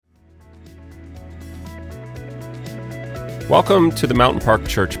Welcome to the Mountain Park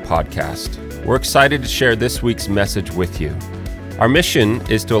Church podcast. We're excited to share this week's message with you. Our mission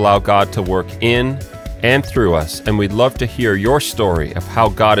is to allow God to work in and through us, and we'd love to hear your story of how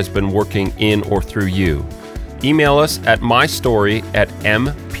God has been working in or through you. Email us at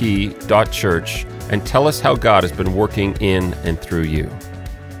mysthory@mp.church and tell us how God has been working in and through you.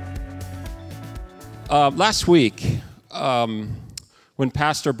 Last week, when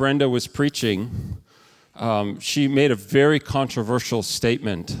Pastor Brenda was preaching, she made a very controversial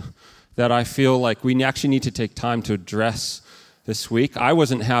statement that I feel like we actually need to take time to address this week. I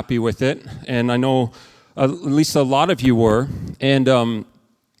wasn't happy with it, and I know at least a lot of you were. And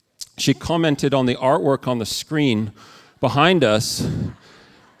she commented on the artwork on the screen behind us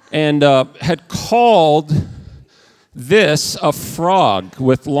and had called this a frog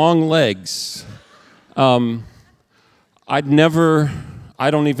with long legs. I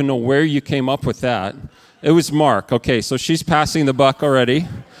don't even know where you came up with that. It was Mark. Okay, so she's passing the buck already.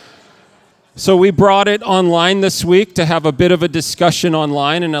 So we brought it online this week to have a bit of a discussion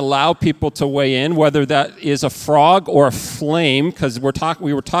online and allow people to weigh in, whether that is a frog or a flame, because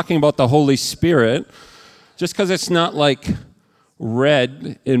we were talking about the Holy Spirit. Just because it's not like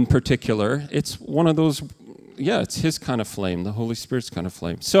red in particular, it's one of those, it's his kind of flame, the Holy Spirit's kind of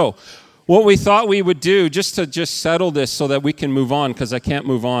flame. So what we thought we would do, just to settle this so that we can move on, because I can't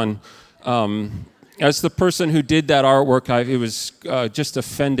move on, as the person who did that artwork, I was just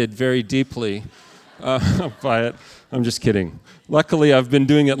offended very deeply by it. I'm just kidding. Luckily, I've been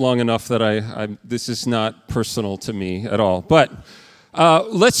doing it long enough that this is not personal to me at all. But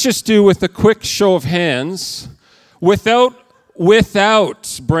let's just do with a quick show of hands, without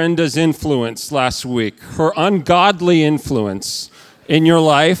Brenda's influence last week, her ungodly influence in your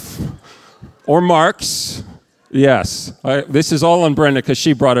life, or Mark's. Yes, this is all on Brenda because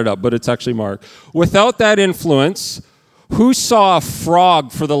she brought it up, but it's actually Mark. Without that influence, who saw a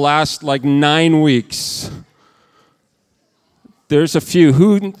frog for the last 9 weeks? There's a few.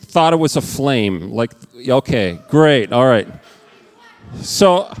 Who thought it was a flame? Okay, great, all right.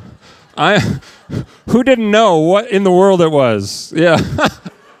 So, who didn't know what in the world it was? Yeah.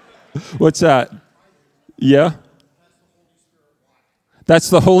 What's that? Yeah?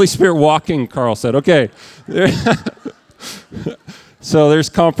 That's the Holy Spirit walking, Carl said. Okay. So there's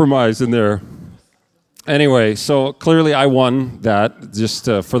compromise in there. Anyway, so clearly I won that, just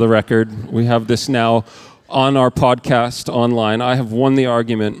for the record. We have this now on our podcast online. I have won the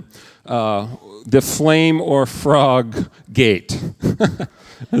argument. The flame or frog gate,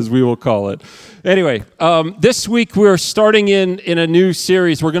 as we will call it. Anyway, this week we're starting in a new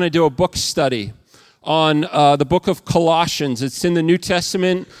series. We're going to do a book study on the book of Colossians. It's in the New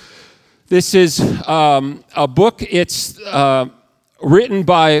Testament. This is a book. It's written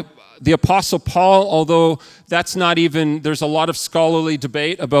by the Apostle Paul, although that's not even, there's a lot of scholarly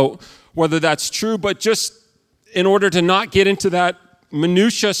debate about whether that's true, but just in order to not get into that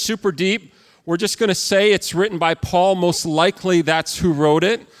minutia super deep, we're just going to say it's written by Paul. Most likely that's who wrote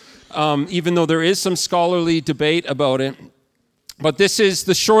it, even though there is some scholarly debate about it. But this is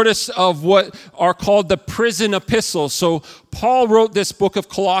the shortest of what are called the prison epistles. So Paul wrote this book of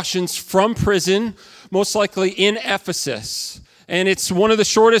Colossians from prison, most likely in Ephesus. And it's one of the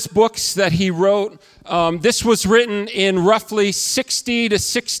shortest books that he wrote. This was written in roughly 60 to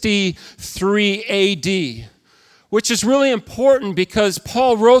 63 AD, which is really important because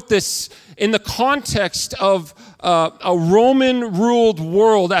Paul wrote this in the context of a Roman-ruled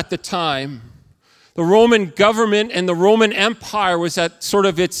world at the time. The Roman government and the Roman Empire was at sort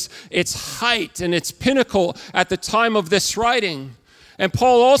of its height and its pinnacle at the time of this writing. And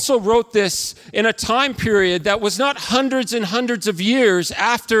Paul also wrote this in a time period that was not hundreds and hundreds of years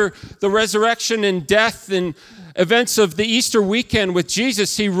after the resurrection and death and events of the Easter weekend with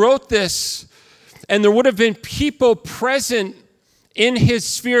Jesus. He wrote this, and there would have been people present in his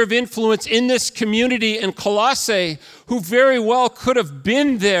sphere of influence in this community in Colossae who very well could have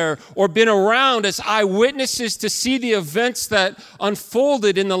been there or been around as eyewitnesses to see the events that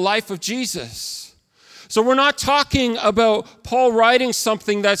unfolded in the life of Jesus. So we're not talking about Paul writing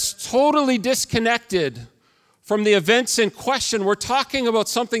something that's totally disconnected from the events in question. We're talking about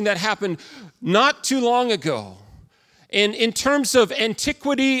something that happened not too long ago. And in terms of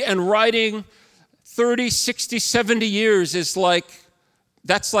antiquity and writing, 30, 60, 70 years is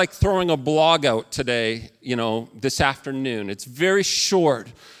that's like throwing a blog out today, this afternoon. It's very short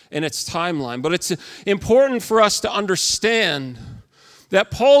in its timeline, but it's important for us to understand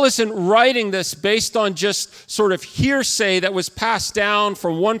that Paul isn't writing this based on just sort of hearsay that was passed down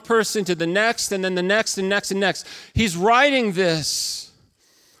from one person to the next and then the next and next and next. He's writing this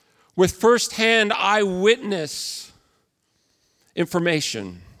with firsthand eyewitness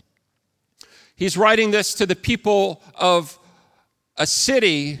information. He's writing this to the people of a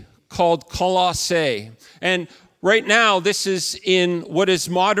city called Colossae. And right now, this is in what is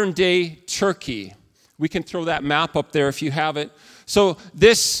modern-day Turkey. We can throw that map up there if you have it. So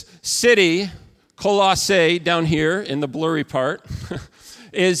this city, Colossae, down here in the blurry part,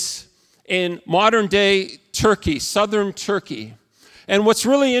 is in modern-day Turkey, southern Turkey. And what's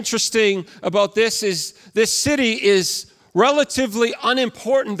really interesting about this is this city is relatively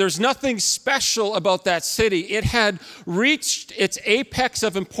unimportant. There's nothing special about that city. It had reached its apex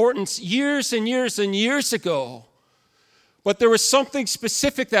of importance years and years and years ago. But there was something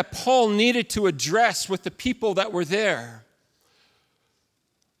specific that Paul needed to address with the people that were there.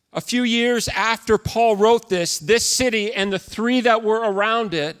 A few years after Paul wrote this city and the three that were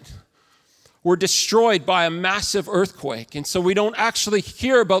around it were destroyed by a massive earthquake. And so we don't actually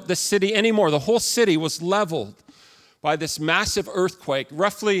hear about this city anymore. The whole city was leveled by this massive earthquake,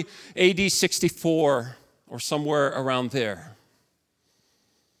 roughly AD 64 or somewhere around there.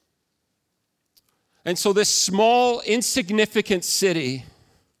 And so this small, insignificant city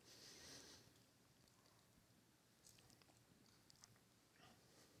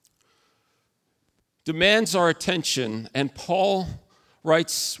demands our attention, and Paul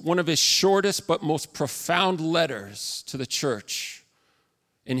writes one of his shortest but most profound letters to the church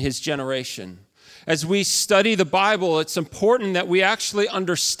in his generation. As we study the Bible, it's important that we actually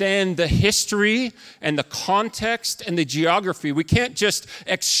understand the history and the context and the geography. We can't just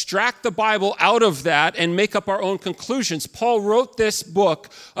extract the Bible out of that and make up our own conclusions. Paul wrote this book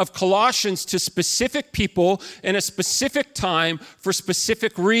of Colossians to specific people in a specific time for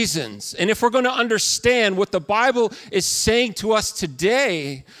specific reasons. And if we're going to understand what the Bible is saying to us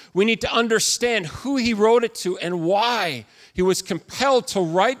today, we need to understand who he wrote it to and why he was compelled to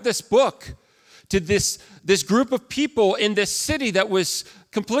write this book to this group of people in this city that was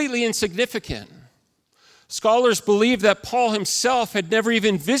completely insignificant. Scholars believe that Paul himself had never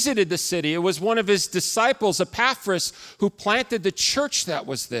even visited the city. It was one of his disciples, Epaphras, who planted the church that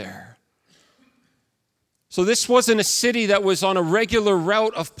was there. So this wasn't a city that was on a regular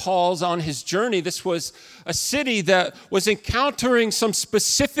route of Paul's on his journey. This was a city that was encountering some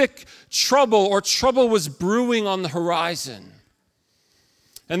specific trouble, or trouble was brewing on the horizon.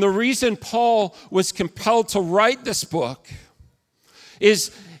 And the reason Paul was compelled to write this book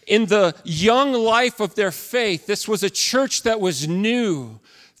is in the young life of their faith. This was a church that was new.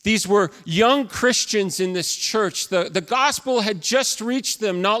 These were young Christians in this church. The gospel had just reached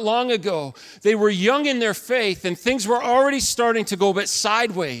them not long ago. They were young in their faith, and things were already starting to go a bit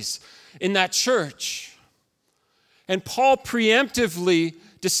sideways in that church. And Paul preemptively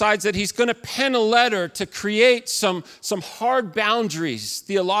decides that he's going to pen a letter to create some hard boundaries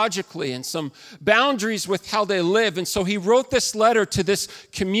theologically and some boundaries with how they live. And so he wrote this letter to this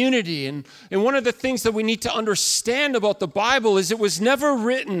community. And one of the things that we need to understand about the Bible is it was never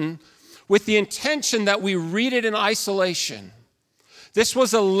written with the intention that we read it in isolation. This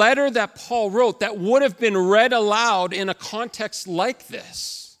was a letter that Paul wrote that would have been read aloud in a context like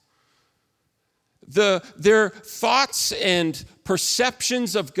this. Their thoughts and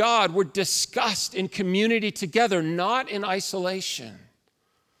perceptions of God were discussed in community together, not in isolation.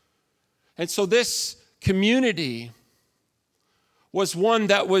 And so this community was one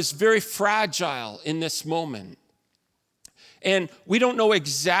that was very fragile in this moment. And we don't know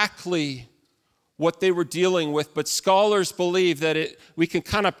exactly what they were dealing with, but scholars believe that we can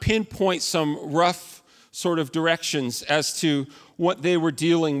kind of pinpoint some rough sort of directions as to what they were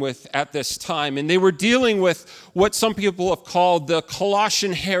dealing with at this time. And they were dealing with what some people have called the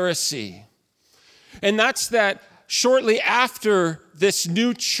Colossian heresy. And that's that shortly after this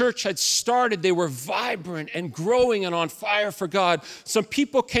new church had started, they were vibrant and growing and on fire for God. Some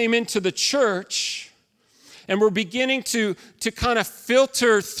people came into the church and were beginning to kind of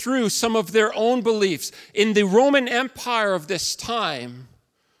filter through some of their own beliefs. In the Roman Empire of this time,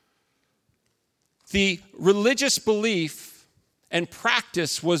 the religious belief and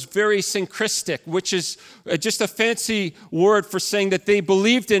practice was very syncretic, which is just a fancy word for saying that they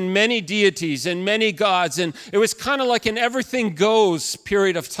believed in many deities and many gods. And it was kind of like an everything goes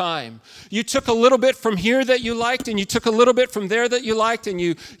period of time. You took a little bit from here that you liked, and you took a little bit from there that you liked, and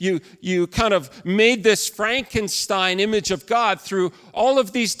you kind of made this Frankenstein image of God through all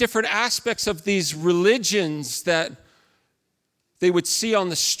of these different aspects of these religions that they would see on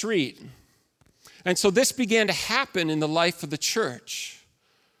the street. And so this began to happen in the life of the church.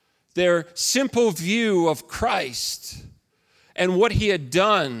 Their simple view of Christ and what he had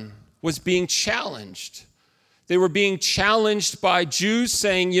done was being challenged. They were being challenged by Jews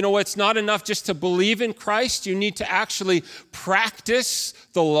saying, it's not enough just to believe in Christ. You need to actually practice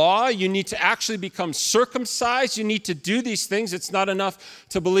the law. You need to actually become circumcised. You need to do these things. It's not enough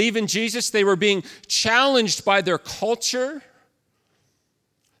to believe in Jesus. They were being challenged by their culture.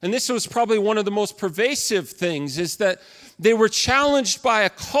 And this was probably one of the most pervasive things, is that they were challenged by a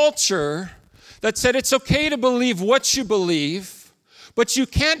culture that said it's okay to believe what you believe, but you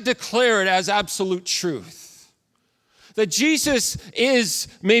can't declare it as absolute truth. That Jesus is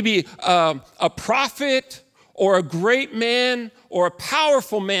maybe a prophet or a great man or a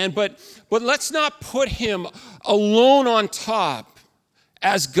powerful man, but let's not put him alone on top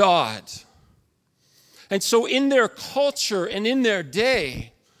as God. And so in their culture and in their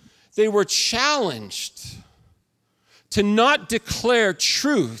day, they were challenged to not declare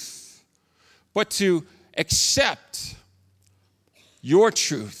truth, but to accept your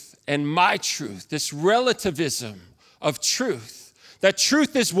truth and my truth, this relativism of truth. That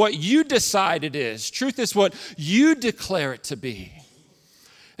truth is what you decide it is. Truth is what you declare it to be.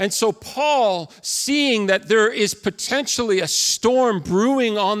 And so Paul, seeing that there is potentially a storm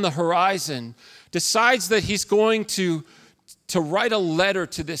brewing on the horizon, decides that he's going to write a letter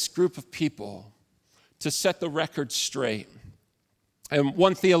to this group of people to set the record straight. And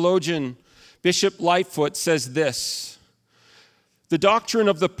one theologian, Bishop Lightfoot, says this: the doctrine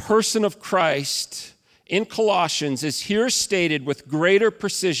of the person of Christ in Colossians is here stated with greater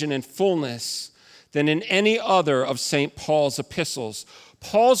precision and fullness than in any other of St. Paul's epistles.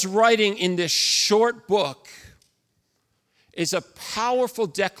 Paul's writing in this short book is a powerful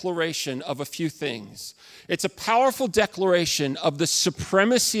declaration of a few things. It's a powerful declaration of the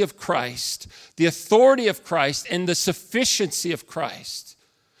supremacy of Christ, the authority of Christ, and the sufficiency of Christ.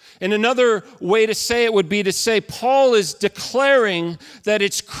 And another way to say it would be to say Paul is declaring that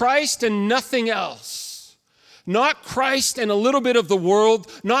it's Christ and nothing else. Not Christ and a little bit of the world,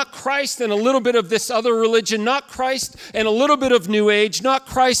 not Christ and a little bit of this other religion, not Christ and a little bit of New Age, not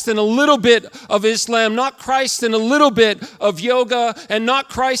Christ and a little bit of Islam, not Christ and a little bit of yoga, and not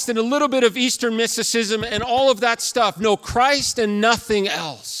Christ and a little bit of Eastern mysticism and all of that stuff. No, Christ and nothing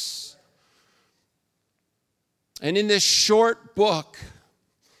else. And in this short book,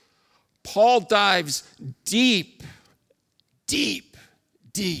 Paul dives deep, deep,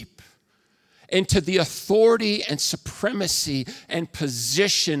 deep into the authority and supremacy and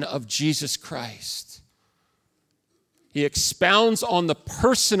position of Jesus Christ. He expounds on the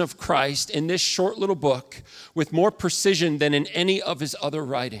person of Christ in this short little book with more precision than in any of his other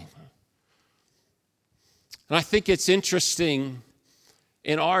writing. And I think it's interesting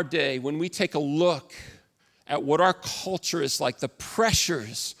in our day when we take a look at what our culture is like, the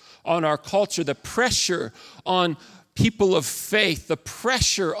pressures on our culture, the pressure on people of faith, the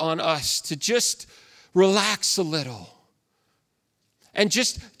pressure on us to just relax a little and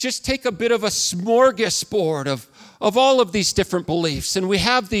just take a bit of a smorgasbord of all of these different beliefs. And we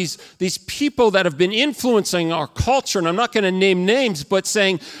have these people that have been influencing our culture, and I'm not going to name names, but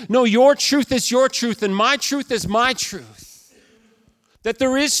saying, no, your truth is your truth and my truth is my truth. That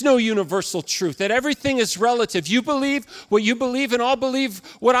there is no universal truth, that everything is relative. You believe what you believe and I'll believe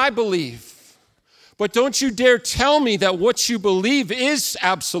what I believe. But don't you dare tell me that what you believe is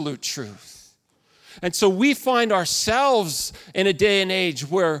absolute truth. And so we find ourselves in a day and age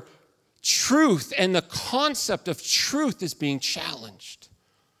where truth and the concept of truth is being challenged.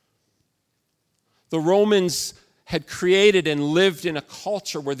 The Romans had created and lived in a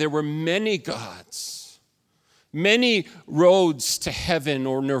culture where there were many gods, many roads to heaven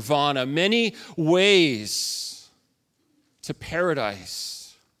or nirvana, many ways to paradise.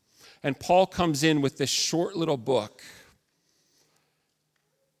 And Paul comes in with this short little book.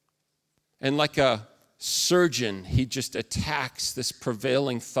 And like a surgeon, he just attacks this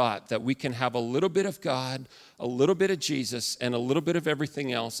prevailing thought that we can have a little bit of God, a little bit of Jesus, and a little bit of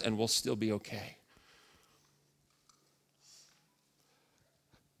everything else, and we'll still be okay.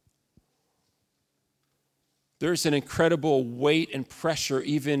 There's an incredible weight and pressure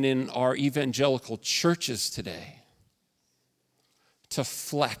even in our evangelical churches today to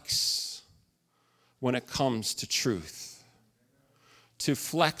flex when it comes to truth, to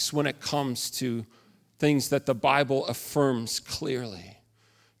flex when it comes to things that the Bible affirms clearly,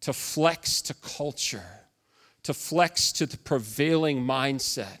 to flex to culture, to flex to the prevailing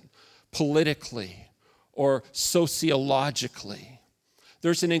mindset politically or sociologically.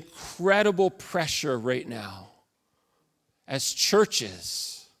 There's an incredible pressure right now as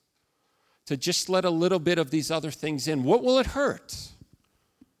churches to just let a little bit of these other things in. What will it hurt?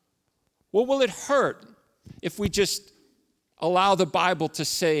 What will it hurt if we just allow the Bible to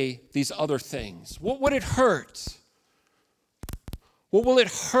say these other things? What would it hurt? What will it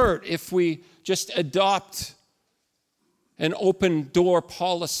hurt if we just adopt an open door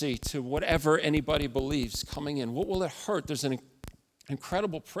policy to whatever anybody believes coming in? What will it hurt? There's an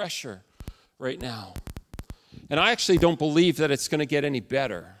incredible pressure right now. And I actually don't believe that it's going to get any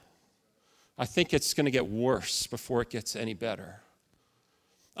better. I think it's going to get worse before it gets any better.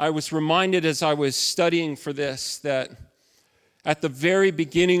 I was reminded as I was studying for this that at the very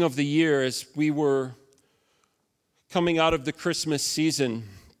beginning of the year, as we were coming out of the Christmas season,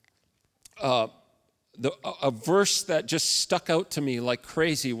 a verse that just stuck out to me like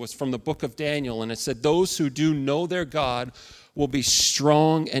crazy was from the book of Daniel, and it said, "Those who do know their God will be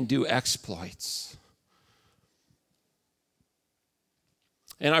strong and do exploits."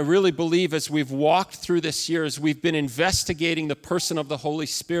 And I really believe as we've walked through this year, as we've been investigating the person of the Holy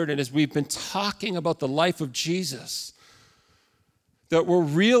Spirit, and as we've been talking about the life of Jesus, that we're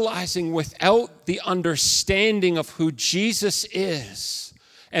realizing without the understanding of who Jesus is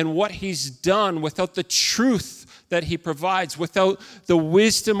and what he's done, without the truth that he provides, without the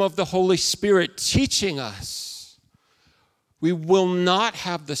wisdom of the Holy Spirit teaching us, we will not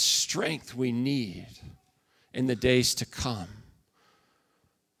have the strength we need in the days to come.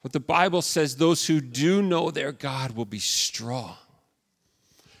 But the Bible says those who do know their God will be strong.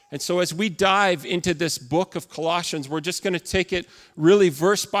 And so as we dive into this book of Colossians, we're just going to take it really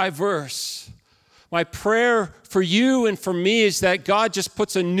verse by verse. My prayer for you and for me is that God just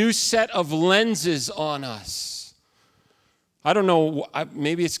puts a new set of lenses on us. I don't know,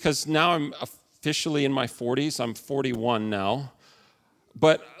 maybe it's because now I'm officially in my 40s. I'm 41 now.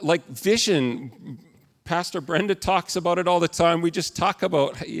 But like vision, Pastor Brenda talks about it all the time. We just talk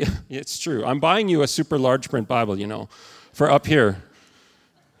about, yeah, it's true. I'm buying you a super large print Bible, for up here.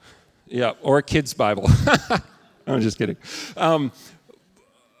 Yeah, or a kid's Bible. I'm just kidding.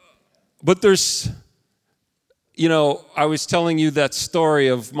 But there's, I was telling you that story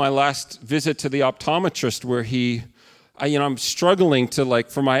of my last visit to the optometrist where I'm struggling to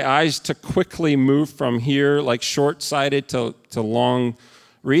for my eyes to quickly move from here, short-sighted to long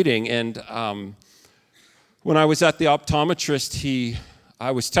reading. And when I was at the optometrist,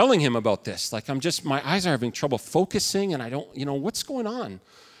 I was telling him about this. My eyes are having trouble focusing, and I don't, what's going on?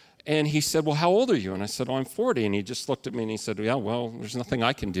 And he said, well, how old are you? And I said, I'm 40. And he just looked at me and he said, yeah, well, there's nothing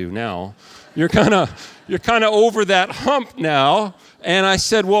I can do now. You're kind of over that hump now. And I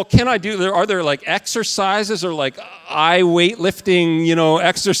said, well, are there exercises or eye weightlifting,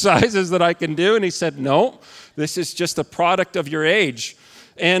 exercises that I can do? And he said, no, this is just a product of your age.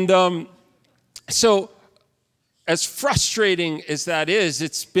 And so as frustrating as that is,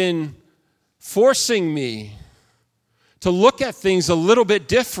 it's been forcing me to look at things a little bit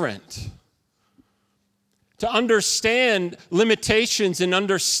different, to understand limitations and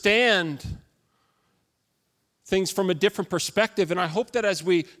understand things from a different perspective. And I hope that as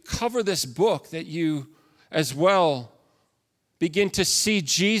we cover this book, that you as well begin to see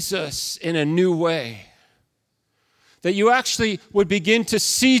Jesus in a new way. That you actually would begin to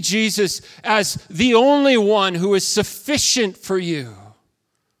see Jesus as the only one who is sufficient for you.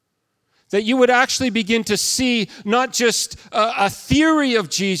 That you would actually begin to see not just a theory of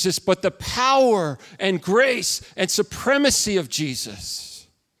Jesus, but the power and grace and supremacy of Jesus.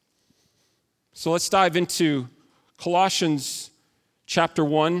 So let's dive into Colossians chapter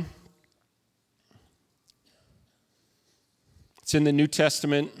 1. It's in the New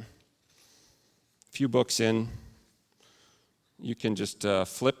Testament, a few books in. You can just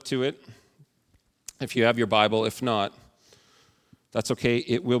flip to it if you have your Bible. If not, that's okay.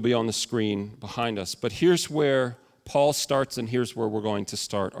 It will be on the screen behind us. But here's where Paul starts, and here's where we're going to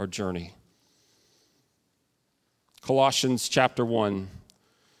start our journey. Colossians chapter 1.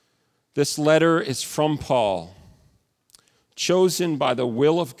 This letter is from Paul, chosen by the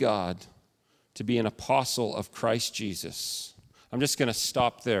will of God to be an apostle of Christ Jesus. I'm just going to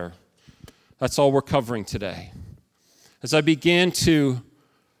stop there. That's all we're covering today. As I began to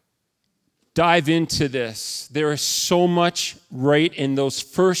dive into this, there is so much right in those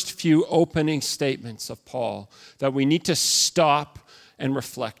first few opening statements of Paul that we need to stop and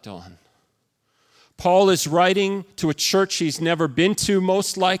reflect on. Paul is writing to a church he's never been to,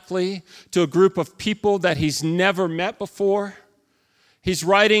 most likely, to a group of people that he's never met before. He's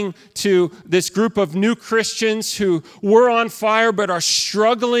writing to this group of new Christians who were on fire but are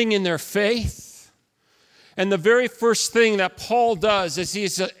struggling in their faith. And the very first thing that Paul does is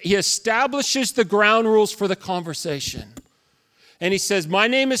he establishes the ground rules for the conversation. And he says, my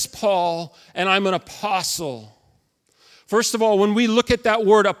name is Paul, and I'm an apostle First of all, when we look at that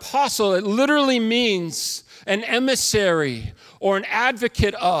word apostle, it literally means an emissary or an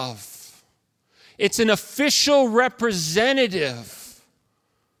advocate of. It's an official representative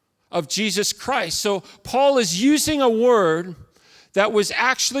of Jesus Christ. So Paul is using a word that was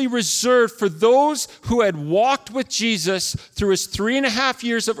actually reserved for those who had walked with Jesus through his 3.5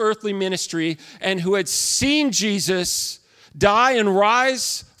 years of earthly ministry and who had seen Jesus die and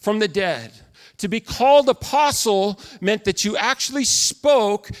rise from the dead. To be called apostle meant that you actually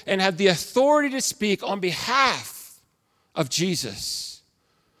spoke and had the authority to speak on behalf of Jesus.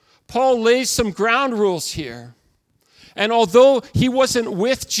 Paul lays some ground rules here. And although he wasn't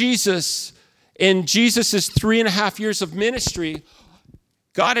with Jesus in Jesus' 3.5 years of ministry,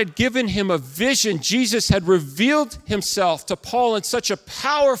 God had given him a vision. Jesus had revealed himself to Paul in such a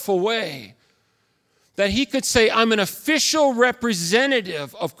powerful way that he could say, I'm an official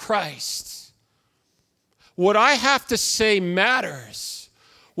representative of Christ. What I have to say matters.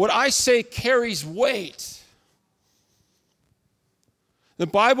 What I say carries weight. The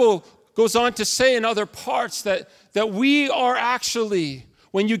Bible goes on to say in other parts that we are actually,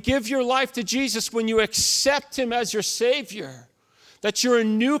 when you give your life to Jesus, when you accept him as your Savior, that you're a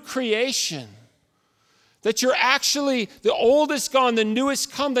new creation, that you're actually, the old is gone, the new has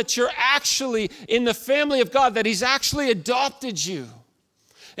come, that you're actually in the family of God, that he's actually adopted you.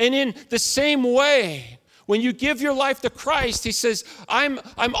 And in the same way, when you give your life to Christ, he says, I'm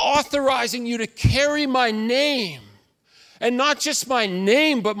authorizing you to carry my name. And not just my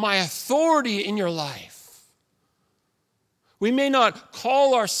name, but my authority in your life. We may not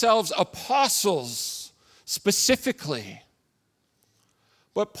call ourselves apostles specifically,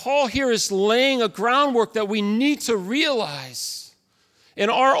 but Paul here is laying a groundwork that we need to realize in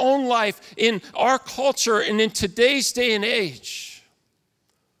our own life, in our culture, and in today's day and age.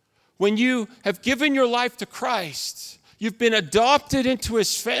 When you have given your life to Christ, you've been adopted into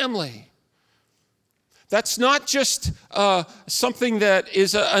his family. That's not just something that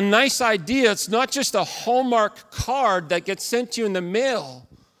is a nice idea. It's not just a Hallmark card that gets sent to you in the mail.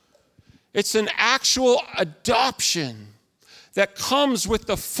 It's an actual adoption that comes with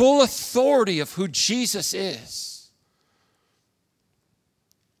the full authority of who Jesus is.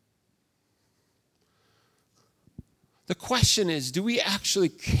 The question is, do we actually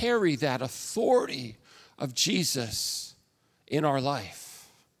carry that authority of Jesus in our life?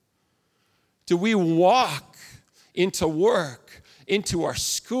 Do we walk into work, into our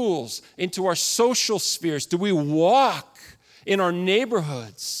schools, into our social spheres? Do we walk in our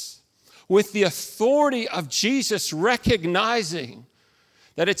neighborhoods with the authority of Jesus, recognizing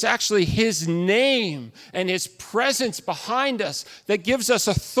that it's actually his name and his presence behind us that gives us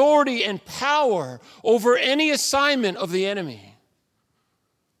authority and power over any assignment of the enemy?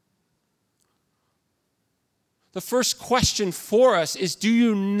 The first question for us is, do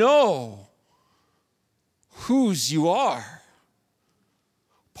you know whose you are?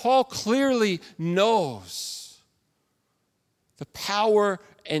 Paul clearly knows the power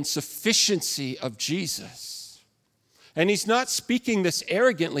and sufficiency of Jesus. And he's not speaking this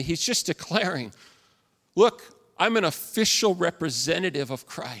arrogantly. He's just declaring, look, I'm an official representative of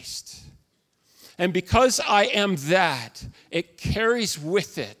Christ. And because I am that, it carries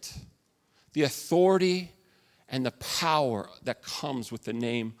with it the authority and the power that comes with the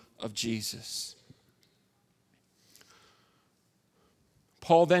name of Jesus.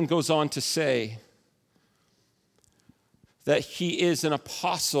 Paul then goes on to say that he is an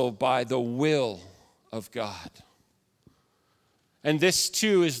apostle by the will of God. And this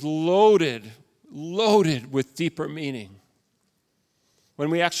too is loaded with deeper meaning. When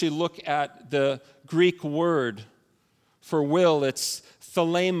we actually look at the Greek word for will, it's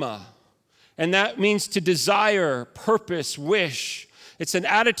thelema. And that means to desire, purpose, wish. It's an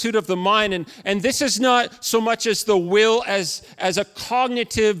attitude of the mind. And this is not so much as the will as a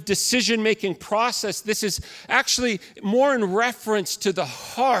cognitive decision-making process. This is actually more in reference to the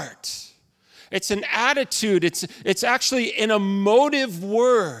heart. It's an attitude. It's actually an emotive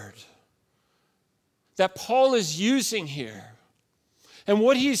word that Paul is using here. And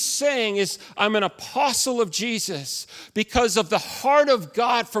what he's saying is, I'm an apostle of Jesus because of the heart of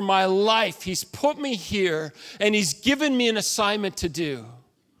God for my life. He's put me here and he's given me an assignment to do.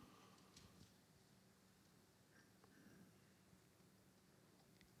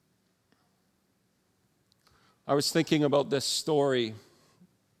 I was thinking about this story.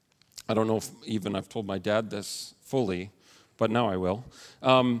 I don't know if even I've told my dad this fully, but now I will.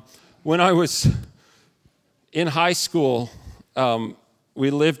 When I was in high school, we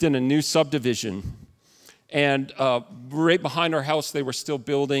lived in a new subdivision. And right behind our house, they were still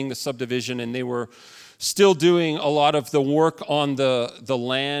building the subdivision, and they were still doing a lot of the work on the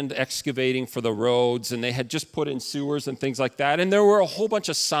land, excavating for the roads, and they had just put in sewers and things like that. And there were a whole bunch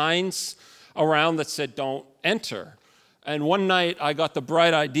of signs around that said, "Don't enter." And one night, I got the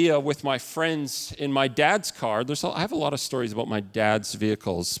bright idea with my friends in my dad's car. I have a lot of stories about my dad's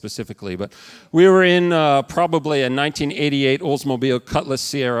vehicles specifically, but we were in probably a 1988 Oldsmobile Cutlass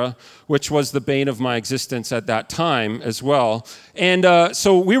Sierra, which was the bane of my existence at that time as well. And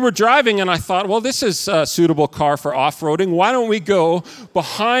so we were driving, and I thought, well, this is a suitable car for off-roading. Why don't we go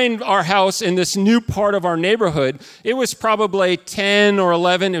behind our house in this new part of our neighborhood? It was probably 10 or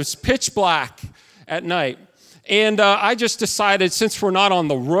 11. It was pitch black at night. And I just decided, since we're not on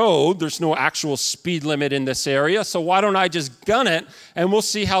the road, there's no actual speed limit in this area, so why don't I just gun it, and we'll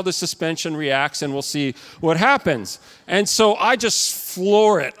see how the suspension reacts, and we'll see what happens. And so I just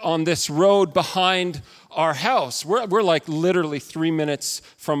floor it on this road behind our house. We're like literally 3 minutes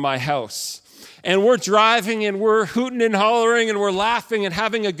from my house. And we're driving, and we're hooting and hollering, and we're laughing and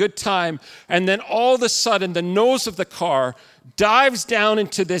having a good time. And then all of a sudden, the nose of the car dives down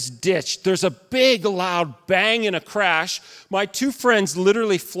into this ditch. There's a big, loud bang and a crash. My two friends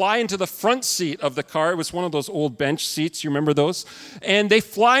literally fly into the front seat of the car. It was one of those old bench seats. You remember those? And they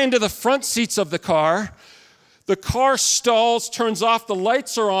fly into the front seats of the car. The car stalls, turns off, the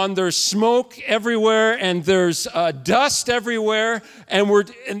lights are on, there's smoke everywhere, and there's dust everywhere, and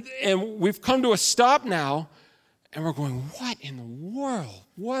we've come to a stop now, and we're going, what in the world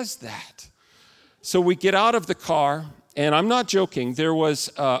was that? So we get out of the car, and I'm not joking, there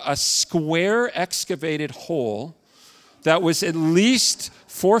was a square excavated hole that was at least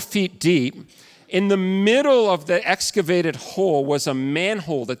 4 feet deep. In the middle of the excavated hole was a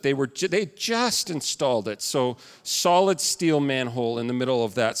manhole that they just installed it. So solid steel manhole in the middle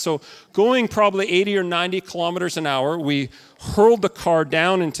of that. So going probably 80 or 90 kilometers an hour, we hurled the car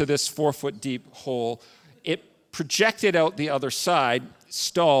down into this 4 foot deep hole. It projected out the other side,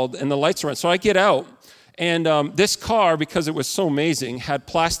 stalled, and the lights were on. So I get out, and this car, because it was so amazing, had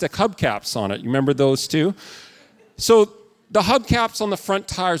plastic hubcaps on it. You remember those too? So the hubcaps on the front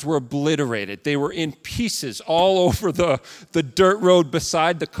tires were obliterated. They were in pieces all over the dirt road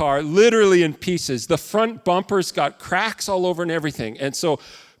beside the car, literally in pieces. The front bumpers got cracks all over and everything. And so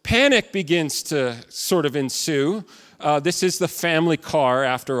panic begins to sort of ensue. This is the family car,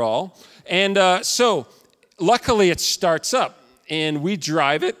 after all. And so luckily it starts up, and we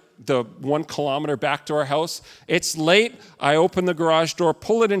drive it the 1 kilometer back to our house. It's late. I open the garage door,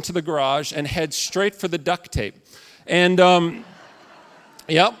 pull it into the garage, and head straight for the duct tape. And,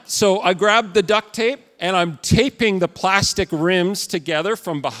 so I grabbed the duct tape, and I'm taping the plastic rims together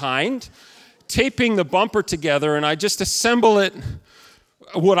from behind, taping the bumper together, and I just assemble it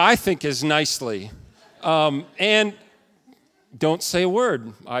what I think is nicely. And don't say a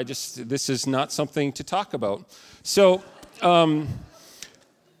word. This is not something to talk about. So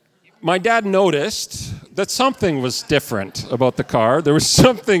my dad noticed that something was different about the car. There was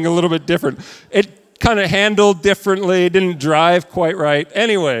something a little bit different. It kind of handled differently, didn't drive quite right.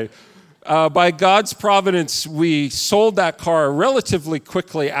 Anyway, by God's providence, we sold that car relatively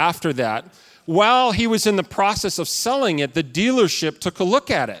quickly after that. While he was in the process of selling it, the dealership took a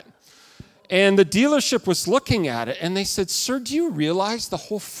look at it. And the dealership was looking at it, and they said, "Sir, do you realize the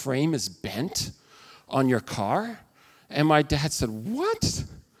whole frame is bent on your car?" And my dad said, "What?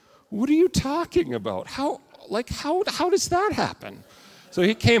 What are you talking about? How does that happen?" So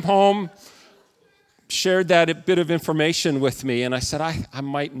he came home, shared that bit of information with me, and I said, I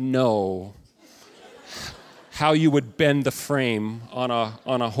might know how you would bend the frame on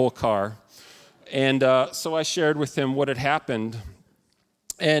a whole car. And so I shared with him what had happened.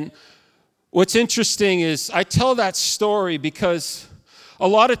 And what's interesting is I tell that story because a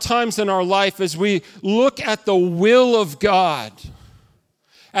lot of times in our life, as we look at the will of God,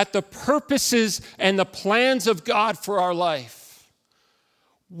 at the purposes and the plans of God for our life,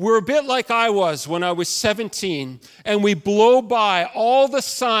 we're a bit like I was when I was 17, and we blow by all the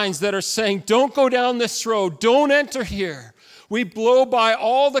signs that are saying, don't go down this road, don't enter here. We blow by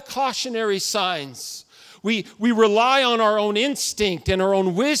all the cautionary signs. We rely on our own instinct and our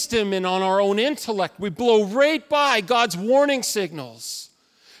own wisdom and on our own intellect. We blow right by God's warning signals,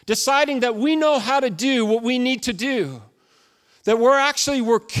 deciding that we know how to do what we need to do, that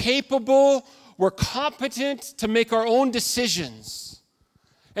we're capable, we're competent to make our own decisions.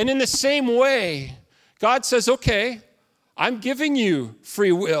 And in the same way, God says, okay, I'm giving you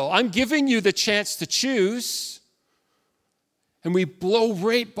free will. I'm giving you the chance to choose. And we blow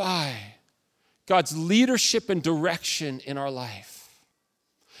right by God's leadership and direction in our life.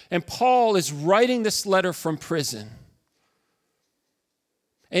 And Paul is writing this letter from prison.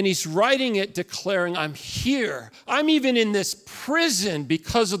 And he's writing it declaring, I'm here. I'm even in this prison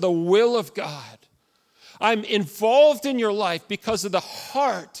because of the will of God. I'm involved in your life because of the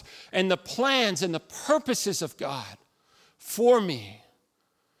heart and the plans and the purposes of God for me.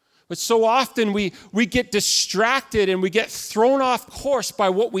 But so often we get distracted and we get thrown off course by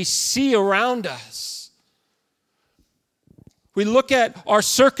what we see around us. We look at our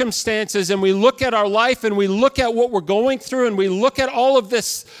circumstances and we look at our life and we look at what we're going through and we look at all of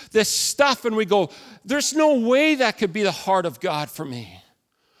this stuff and we go, there's no way that could be the heart of God for me.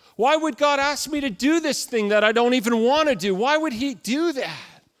 Why would God ask me to do this thing that I don't even want to do? Why would he do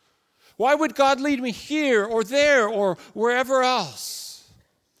that? Why would God lead me here or there or wherever else?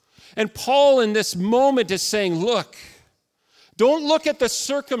 And Paul in this moment is saying, look, don't look at the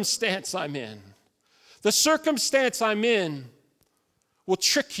circumstance I'm in. The circumstance I'm in will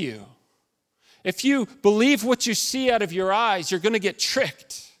trick you. If you believe what you see out of your eyes, you're going to get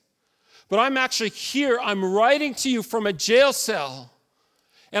tricked. But I'm actually here. I'm writing to you from a jail cell.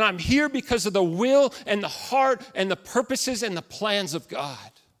 And I'm here because of the will and the heart and the purposes and the plans of God.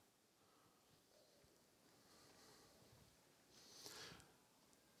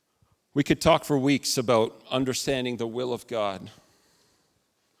 We could talk for weeks about understanding the will of God.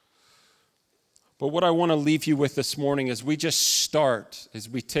 But what I want to leave you with this morning as we just start, as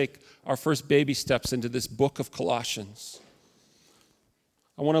we take our first baby steps into this book of Colossians,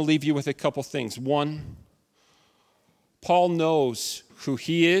 I want to leave you with a couple things. One, Paul knows who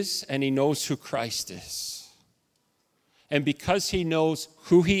he is and he knows who Christ is. And because he knows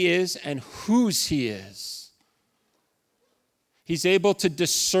who he is and whose he is, he's able to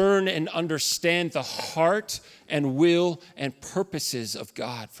discern and understand the heart and will and purposes of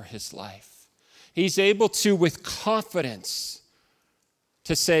God for his life. He's able to, with confidence,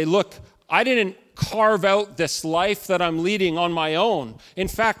 to say, look, I didn't carve out this life that I'm leading on my own. In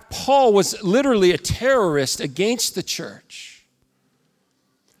fact, Paul was literally a terrorist against the church.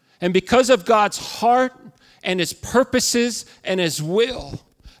 And because of God's heart and his purposes and his will,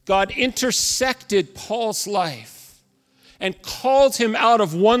 God intersected Paul's life and called him out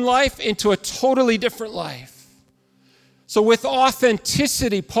of one life into a totally different life. So with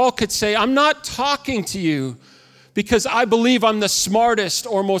authenticity, Paul could say, I'm not talking to you because I believe I'm the smartest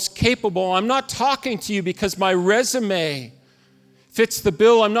or most capable. I'm not talking to you because my resume fits the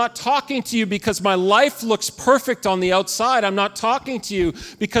bill. I'm not talking to you because my life looks perfect on the outside. I'm not talking to you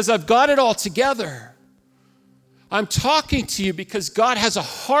because I've got it all together. I'm talking to you because God has a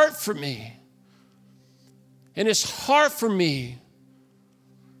heart for me. And his heart for me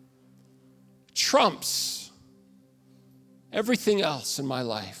trumps everything else in my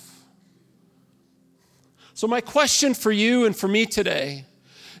life. So my question for you and for me today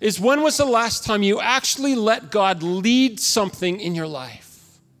is, when was the last time you actually let God lead something in your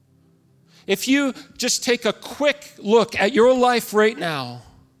life? If you just take a quick look at your life right now,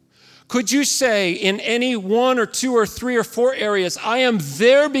 could you say in any one or two or three or four areas, I am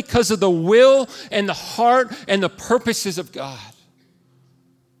there because of the will and the heart and the purposes of God?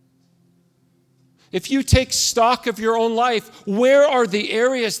 If you take stock of your own life, where are the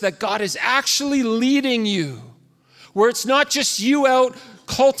areas that God is actually leading you? Where it's not just you out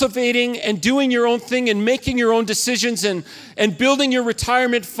cultivating and doing your own thing and making your own decisions and building your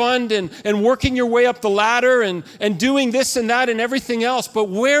retirement fund and working your way up the ladder and doing this and that and everything else. But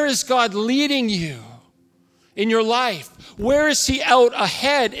where is God leading you in your life? Where is he out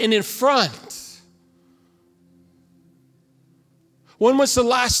ahead and in front? When was the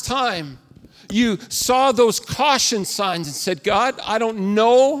last time you saw those caution signs and said, God, I don't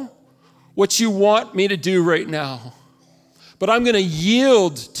know what you want me to do right now, but I'm going to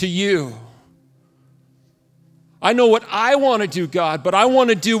yield to you. I know what I want to do, God, but I want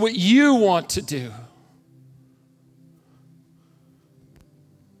to do what you want to do.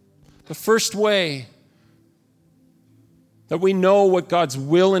 The first way that we know what God's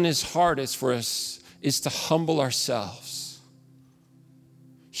will in his heart is for us is to humble ourselves.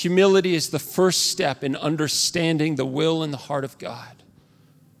 Humility is the first step in understanding the will and the heart of God.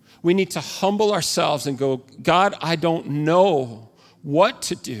 We need to humble ourselves and go, God, I don't know what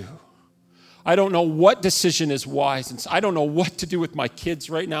to do. I don't know what decision is wise. And I don't know what to do with my kids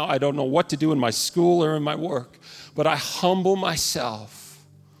right now. I don't know what to do in my school or in my work. But I humble myself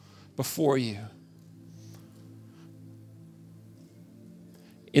before you.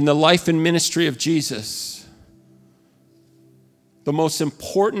 In the life and ministry of Jesus, the most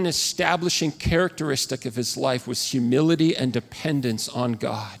important establishing characteristic of his life was humility and dependence on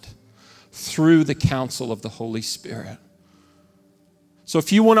God through the counsel of the Holy Spirit. So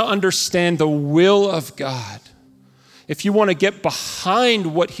if you want to understand the will of God, if you want to get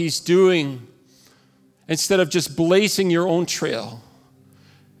behind what he's doing, instead of just blazing your own trail,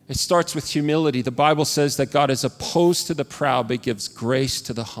 it starts with humility. The Bible says that God is opposed to the proud, but gives grace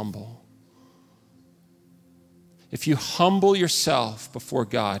to the humble. If you humble yourself before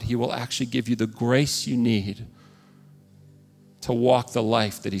God, he will actually give you the grace you need to walk the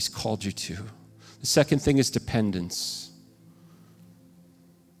life that he's called you to. The second thing is dependence.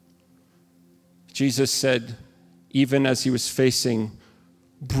 Jesus said, even as he was facing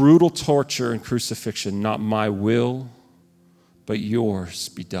brutal torture and crucifixion, not my will, but yours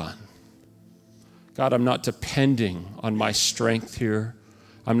be done. God, I'm not depending on my strength here.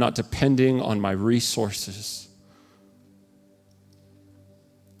 I'm not depending on my resources.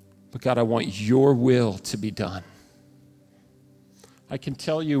 But God, I want your will to be done. I can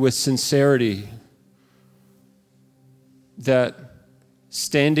tell you with sincerity that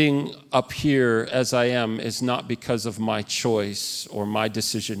standing up here as I am is not because of my choice or my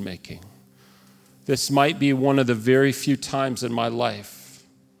decision making. This might be one of the very few times in my life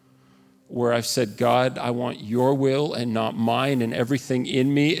where I've said, God, I want your will and not mine, and everything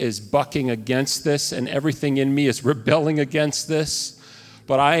in me is bucking against this, and everything in me is rebelling against this.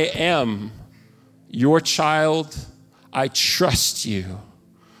 But I am your child. I trust you.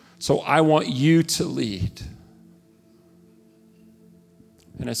 So I want you to lead.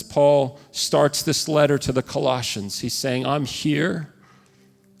 And as Paul starts this letter to the Colossians, he's saying, I'm here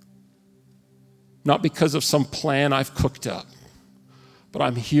not because of some plan I've cooked up, but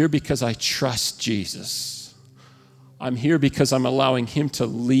I'm here because I trust Jesus. I'm here because I'm allowing him to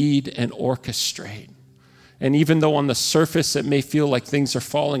lead and orchestrate. And even though on the surface it may feel like things are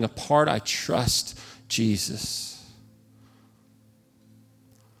falling apart, I trust Jesus.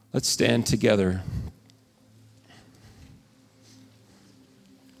 Let's stand together.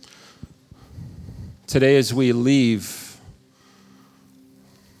 Today as we leave,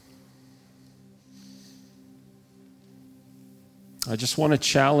 I just want to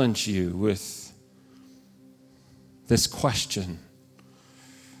challenge you with this question.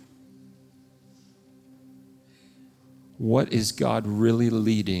 What is God really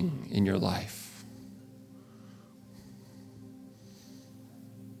leading in your life?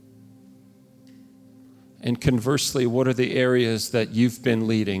 And conversely, what are the areas that you've been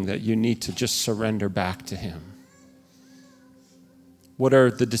leading that you need to just surrender back to him? What are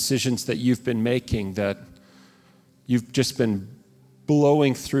the decisions that you've been making that you've just been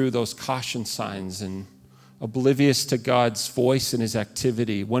blowing through those caution signs and oblivious to God's voice and his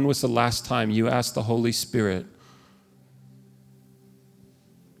activity? When was the last time you asked the Holy Spirit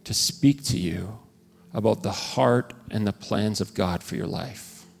to speak to you about the heart and the plans of God for your life?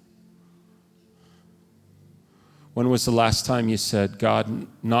 When was the last time you said, God,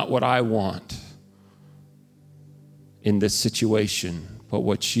 not what I want in this situation, but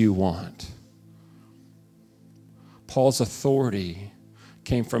what you want? Paul's authority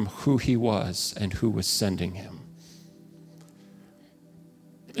came from who he was and who was sending him.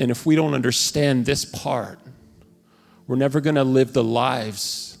 And if we don't understand this part, we're never going to live the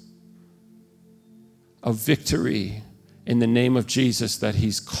lives of victory in the name of Jesus that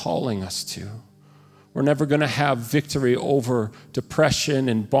he's calling us to. We're never going to have victory over depression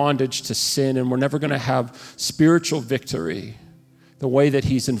and bondage to sin, and we're never going to have spiritual victory the way that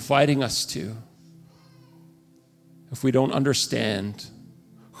he's inviting us to if we don't understand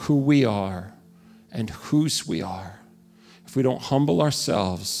who we are and whose we are, if we don't humble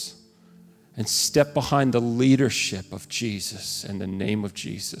ourselves and step behind the leadership of Jesus and the name of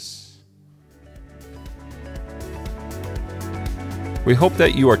Jesus. We hope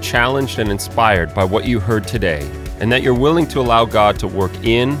that you are challenged and inspired by what you heard today, and that you're willing to allow God to work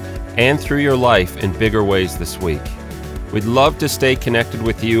in and through your life in bigger ways this week. We'd love to stay connected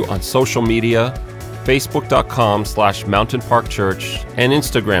with you on social media, facebook.com/Mountain Park Church and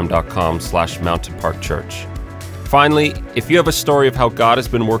instagram.com/Mountain Park Church. Finally, if you have a story of how God has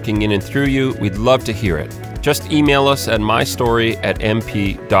been working in and through you, we'd love to hear it. Just email us at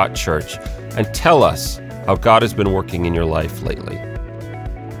mystory@mp.church and tell us how God has been working in your life lately.